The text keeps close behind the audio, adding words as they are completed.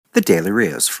The Daily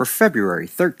Rios for February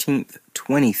 13th,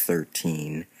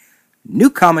 2013, New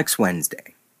Comics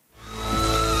Wednesday.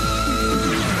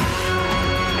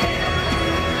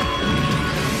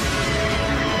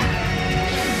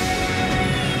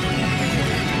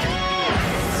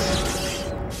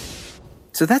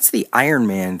 So that's the Iron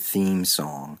Man theme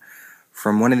song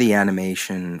from one of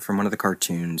the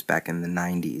cartoons back in the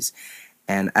 90s.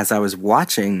 And as I was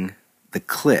watching the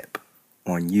clip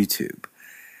on YouTube,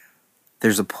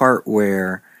 there's a part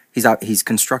where he's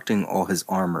constructing all his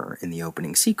armor in the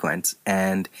opening sequence,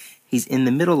 and he's in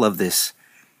the middle of this,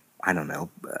 I don't know,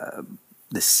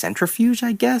 this centrifuge,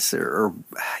 I guess, or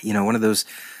one of those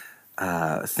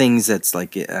things that's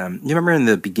like, you remember in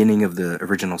the beginning of the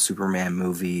original Superman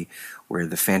movie where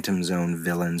the Phantom Zone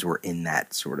villains were in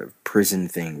that sort of prison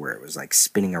thing where it was like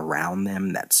spinning around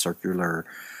them, that circular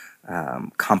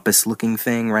compass-looking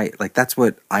thing, right? Like that's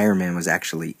what Iron Man was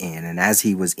actually in, and as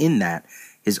he was in that,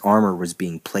 his armor was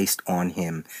being placed on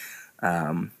him,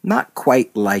 not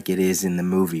quite like it is in the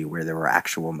movie where there were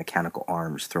actual mechanical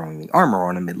arms throwing the armor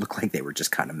on him. It looked like they were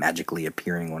just kind of magically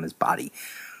appearing on his body,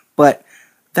 but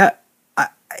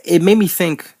it made me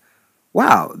think,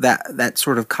 wow, that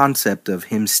sort of concept of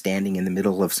him standing in the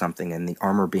middle of something and the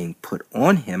armor being put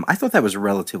on him, I thought that was a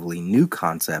relatively new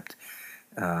concept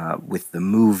with the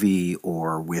movie,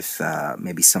 or with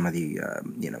maybe some of the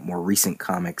more recent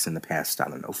comics in the past, I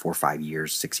don't know, 4 or 5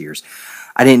 years, 6 years.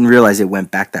 I didn't realize it went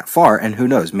back that far, and who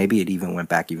knows, maybe it even went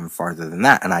back even farther than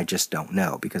that, and I just don't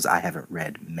know because I haven't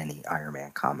read many Iron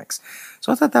Man comics.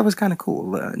 So I thought that was kind of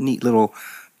cool, a neat little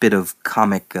bit of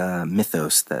comic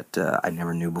mythos that I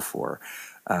never knew before.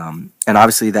 And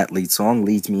obviously that lead song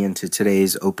leads me into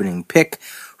today's opening pick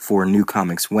for New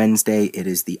Comics Wednesday. It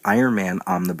is the Iron Man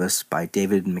Omnibus by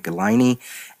David Michelinie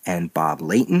and Bob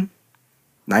Layton.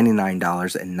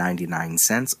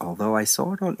 $99.99, although I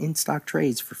saw it on in-stock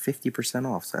trades for 50%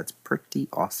 off, so that's pretty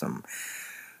awesome.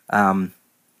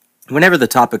 Whenever the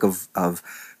topic of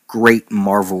great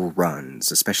Marvel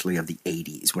runs, especially of the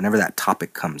 80s, whenever that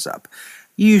topic comes up,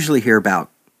 you usually hear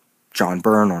about John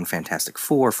Byrne on Fantastic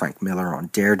Four, Frank Miller on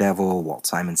Daredevil, Walt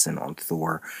Simonson on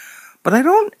Thor. But I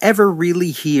don't ever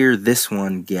really hear this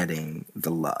one getting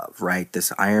the love, right?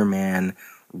 This Iron Man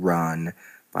run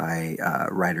by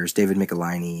writers David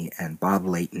Michelinie and Bob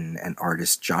Layton and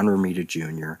artist John Romita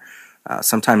Jr.,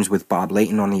 sometimes with Bob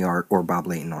Layton on the art or Bob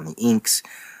Layton on the inks.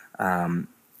 And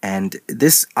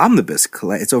this omnibus,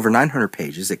 it's over 900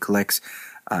 pages. It collects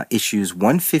issues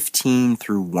 115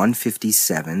 through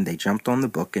 157. They jumped on the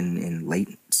book in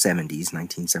late 70s,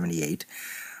 1978,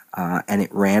 and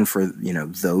it ran for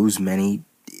those many,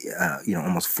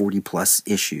 almost 40 plus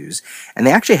issues. And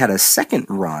they actually had a second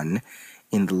run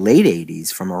in the late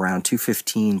 80s from around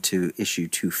 215 to issue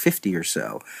 250 or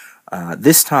so.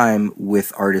 This time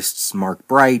with artists Mark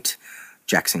Bright,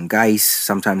 Jackson Geiss,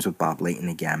 sometimes with Bob Layton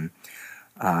again.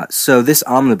 So this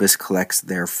omnibus collects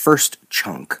their first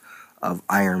chunk of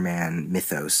Iron Man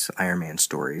mythos, Iron Man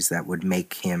stories that would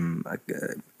make him, I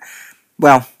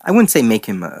wouldn't say make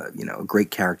him a great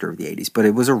character of the 80s, but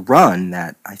it was a run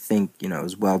that I think,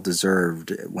 is well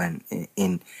deserved when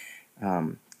in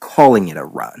calling it a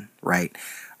run, right?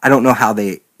 I don't know how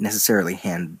they necessarily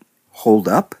hold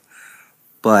up,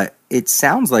 but it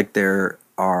sounds like there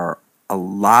are a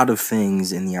lot of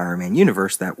things in the Iron Man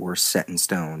universe that were set in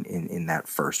stone in that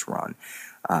first run.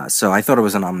 So I thought it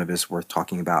was an omnibus worth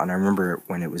talking about, and I remember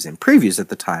when it was in previews at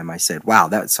the time, I said, wow,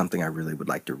 that's something I really would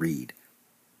like to read.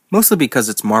 Mostly because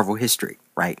it's Marvel history,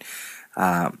 right?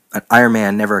 Iron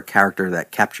Man, never a character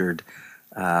that captured,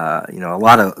 a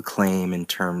lot of acclaim in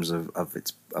terms of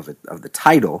the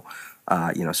title.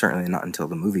 Certainly not until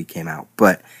the movie came out.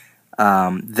 But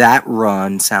that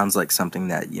run sounds like something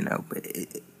that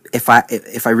if I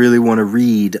really want to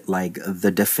read like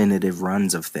the definitive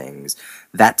runs of things,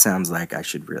 that sounds like I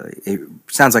should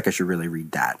really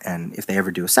read that. And if they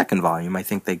ever do a second volume, I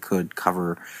think they could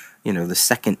cover, the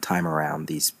second time around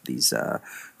these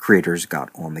creators got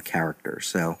on the character.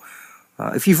 So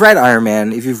if you've read Iron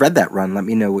Man, if you've read that run, let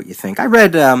me know what you think. I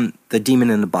read the Demon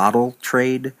in the Bottle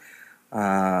trade.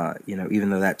 Even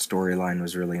though that storyline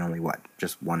was really only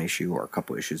just one issue or a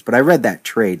couple issues, but I read that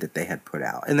trade that they had put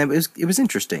out, and it was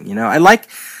interesting. I like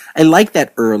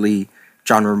that early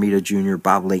John Romita Jr.,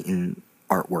 Bob Layton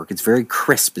artwork. It's very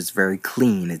crisp, it's very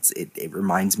clean. It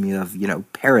reminds me of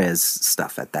Perez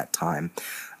stuff at that time.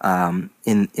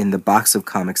 In the box of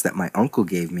comics that my uncle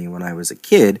gave me when I was a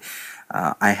kid,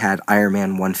 I had Iron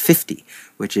Man 150,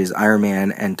 which is Iron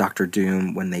Man and Dr.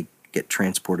 Doom when they get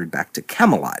transported back to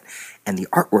Camelot, and the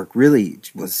artwork really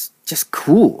was just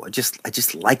cool. I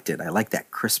just liked it. I like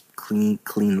that crisp, clean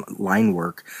line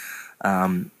work.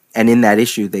 And in that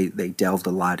issue, they delved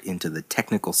a lot into the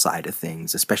technical side of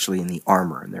things, especially in the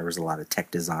armor. And there was a lot of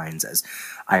tech designs as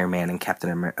Iron Man and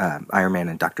Iron Man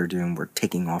and Doctor Doom were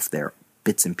taking off their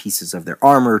bits and pieces of their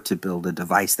armor to build a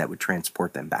device that would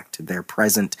transport them back to their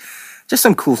present. Just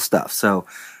some cool stuff. So,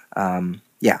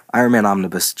 yeah, Iron Man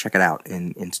Omnibus, check it out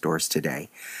in stores today.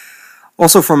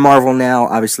 Also from Marvel Now,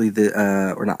 obviously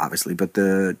or not obviously, but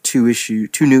the two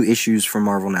new issues from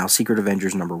Marvel Now: Secret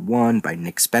Avengers #1 by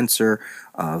Nick Spencer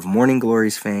of Morning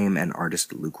Glory's fame and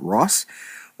artist Luke Ross,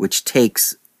 which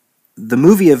takes the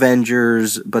movie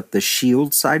Avengers, but the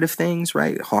S.H.I.E.L.D. side of things,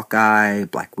 right? Hawkeye,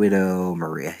 Black Widow,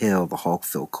 Maria Hill, the Hulk,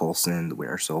 Phil Coulson, the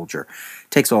Winter Soldier,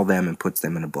 takes all them and puts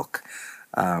them in a book.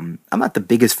 I'm not the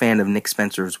biggest fan of Nick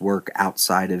Spencer's work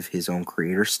outside of his own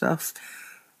creator stuff.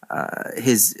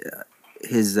 His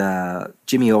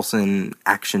Jimmy Olsen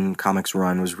Action Comics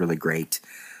run was really great,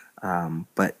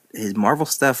 but his Marvel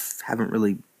stuff haven't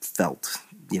really felt,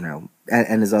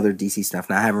 and his other DC stuff.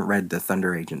 Now, I haven't read the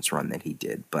Thunder Agents run that he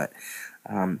did, but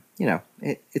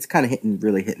it's kind of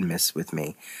really hit and miss with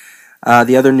me.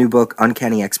 The other new book,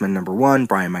 Uncanny X-Men #1,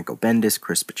 Brian Michael Bendis,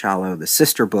 Chris Bachalo, the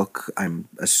sister book, I'm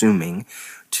assuming,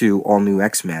 to All New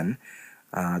X-Men.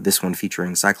 This one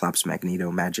featuring Cyclops,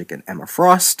 Magneto, Magic, and Emma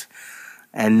Frost.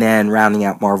 And then rounding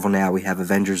out Marvel Now, we have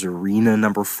Avengers Arena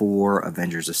 #4,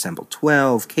 Avengers Assemble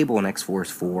 12, Cable and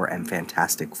X-Force 4, and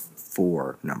Fantastic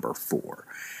Four #4.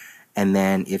 And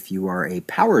then if you are a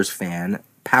Powers fan,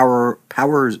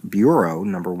 Powers Bureau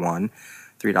 #1,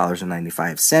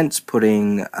 $3.95,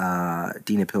 putting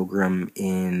Dina Pilgrim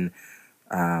into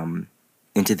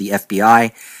the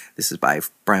FBI. This is by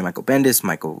Brian Michael Bendis,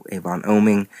 Michael Avon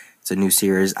Oeming. It's a new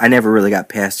series. I never really got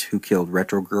past Who Killed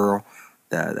Retro Girl,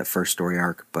 the first story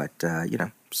arc, but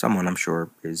someone I'm sure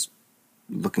is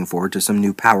looking forward to some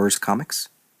new Powers comics.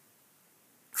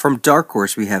 From Dark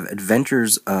Horse, we have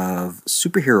Adventures of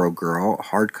Superhero Girl,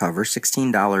 hardcover,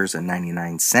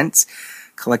 $16.99,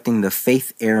 collecting the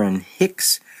Faith Aaron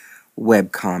Hicks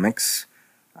web comics,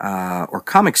 or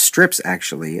comic strips,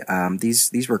 actually.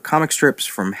 These were comic strips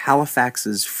from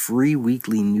Halifax's free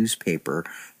weekly newspaper,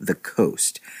 The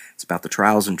Coast. It's about the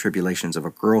trials and tribulations of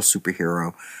a girl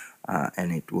superhero,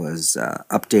 and it was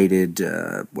updated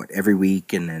every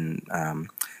week, and then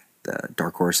the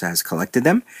Dark Horse has collected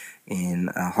them in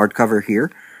hardcover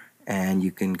here, and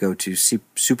you can go to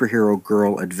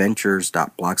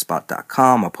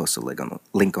superherogirladventures.blogspot.com. I'll post a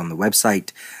link on the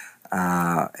website,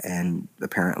 and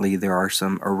apparently there are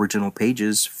some original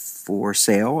pages for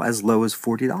sale as low as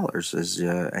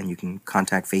 $40, and you can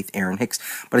contact Faith Aaron Hicks.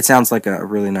 But it sounds like a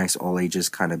really nice all-ages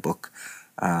kind of book,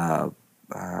 and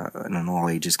an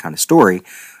all-ages kind of story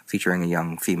featuring a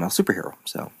young female superhero.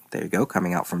 So there you go,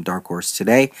 coming out from Dark Horse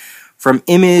today. From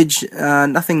Image,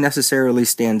 nothing necessarily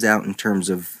stands out in terms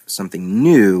of something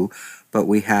new, but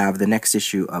we have the next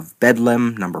issue of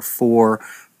Bedlam, #4,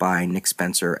 by Nick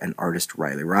Spencer and artist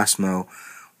Riley Rossmo.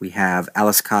 We have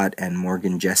Alice Cott and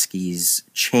Morgan Jeski's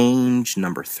Change,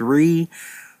 #3,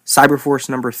 Cyberforce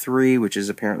 #3, which is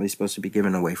apparently supposed to be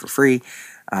given away for free,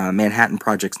 Manhattan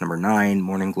Projects #9,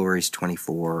 Morning Glories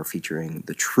 24, featuring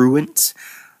the Truants,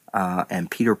 and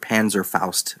Peter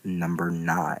Panzerfaust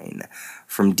 #9.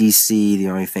 From DC, the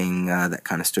only thing that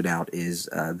kind of stood out is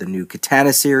the new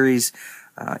Katana series,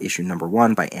 issue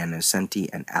 #1 by Ann Nocenti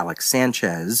and Alex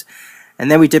Sanchez. And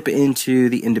then we dip into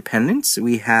the independents.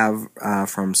 We have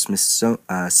from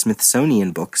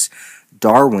Smithsonian Books,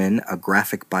 Darwin, a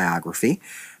graphic biography,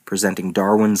 presenting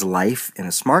Darwin's life in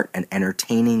a smart and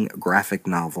entertaining graphic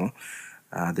novel.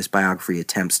 This biography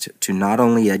attempts to not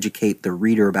only educate the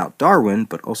reader about Darwin,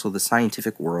 but also the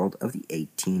scientific world of the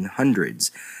 1800s.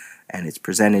 And it's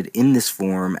presented in this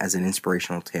form as an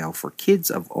inspirational tale for kids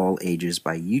of all ages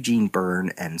by Eugene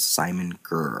Byrne and Simon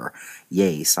Gurr.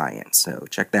 Yay, science. So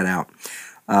check that out.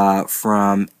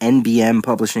 From NBM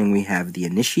Publishing, we have The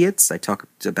Initiates. I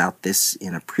talked about this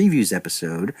in a previews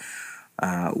episode,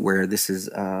 where this is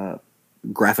a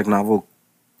graphic novel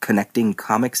connecting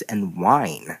comics and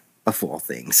wine, of all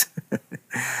things.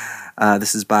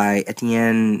 This is by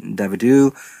Etienne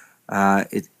Davidoux.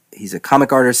 He's a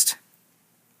comic artist.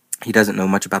 He doesn't know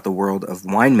much about the world of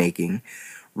winemaking.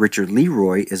 Richard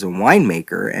Leroy is a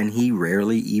winemaker, and he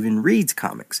rarely even reads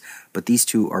comics. But these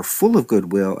two are full of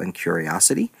goodwill and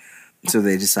curiosity, so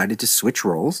they decided to switch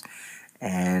roles.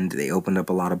 And they opened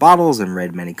up a lot of bottles and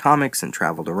read many comics and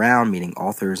traveled around, meeting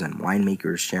authors and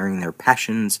winemakers, sharing their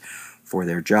passions for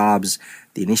their jobs.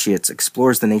 The Initiates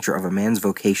explores the nature of a man's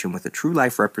vocation with a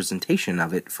true-life representation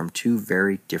of it from two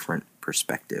very different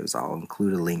perspectives. I'll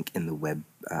include a link in the web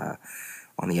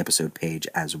on the episode page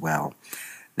as well.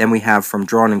 Then we have from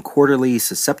Drawn and Quarterly,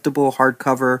 Susceptible,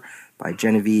 hardcover by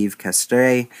Genevieve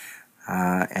Castret.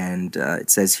 And it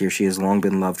says here, she has long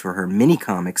been loved for her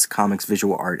mini-comics, comics,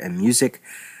 visual art, and music.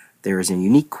 There is a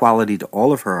unique quality to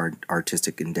all of her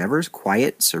artistic endeavors,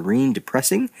 quiet, serene,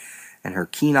 depressing, and her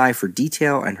keen eye for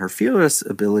detail and her fearless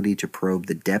ability to probe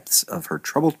the depths of her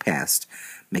troubled past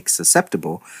makes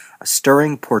susceptible a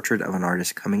stirring portrait of an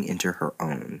artist coming into her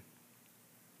own.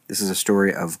 This is a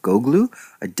story of Goglu,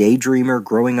 a daydreamer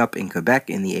growing up in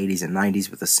Quebec in the 80s and 90s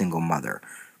with a single mother.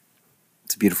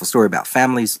 It's a beautiful story about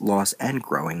families, loss, and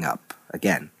growing up.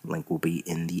 Again, link will be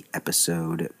in the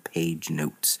episode page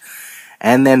notes.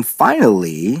 And then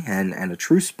finally, and a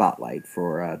true spotlight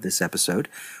for this episode,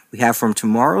 we have from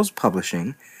Tomorrow's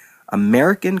Publishing,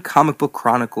 American Comic Book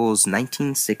Chronicles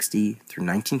 1960 through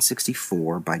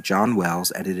 1964 by John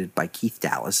Wells, edited by Keith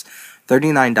Dallas,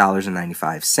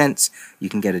 $39.95. You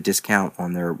can get a discount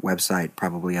on their website,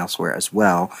 probably elsewhere as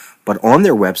well. But on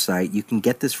their website, you can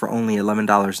get this for only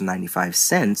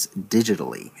 $11.95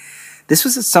 digitally. This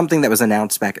was something that was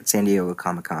announced back at San Diego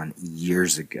Comic-Con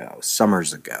years ago,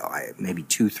 summers ago, maybe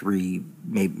 2, 3,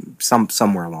 maybe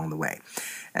somewhere along the way.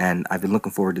 And I've been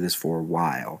looking forward to this for a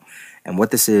while. And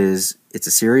what this is, it's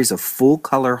a series of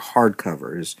full-color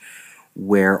hardcovers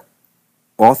where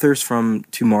authors from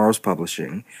Tomorrow's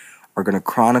Publishing are going to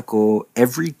chronicle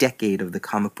every decade of the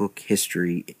comic book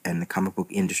history and the comic book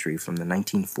industry from the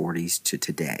 1940s to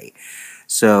today.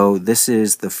 So this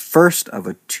is the first of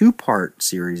a 2-part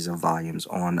series of volumes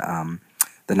on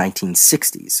the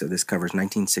 1960s. So this covers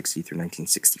 1960 through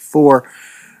 1964,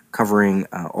 covering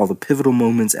all the pivotal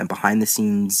moments and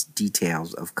behind-the-scenes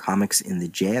details of comics in the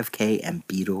JFK and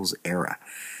Beatles era.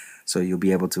 So you'll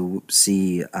be able to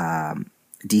see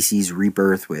DC's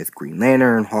rebirth with Green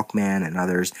Lantern, Hawkman, and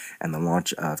others, and the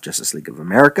launch of Justice League of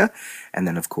America. And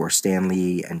then, of course, Stan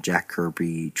Lee and Jack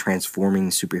Kirby transforming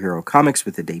superhero comics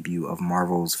with the debut of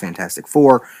Marvel's Fantastic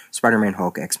Four, Spider-Man,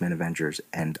 Hulk, X-Men, Avengers,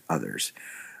 and others.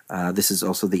 This is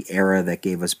also the era that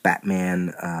gave us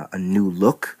Batman a new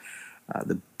look.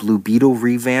 The Blue Beetle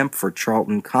revamp for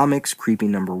Charlton Comics, Creepy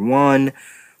 #1,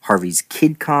 Harvey's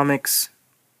Kid Comics.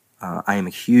 I am a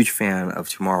huge fan of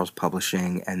Tomorrow's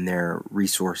Publishing and their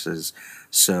resources,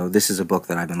 so this is a book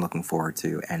that I've been looking forward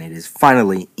to, and it is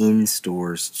finally in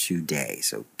stores today.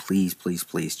 So please, please,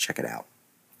 please check it out,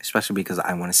 especially because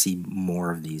I want to see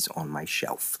more of these on my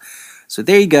shelf. So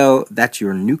there you go. That's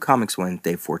your New Comics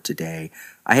Wednesday for today.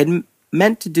 I had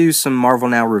meant to do some Marvel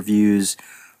Now reviews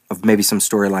of maybe some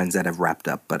storylines that have wrapped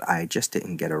up, but I just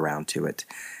didn't get around to it.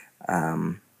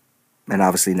 And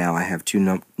obviously now I have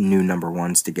 2 new number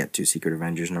 1s to get to, Secret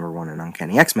Avengers #1 and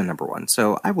Uncanny X-Men #1.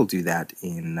 So I will do that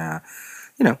in, an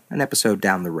episode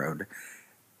down the road.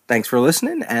 Thanks for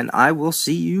listening, and I will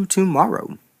see you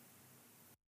tomorrow.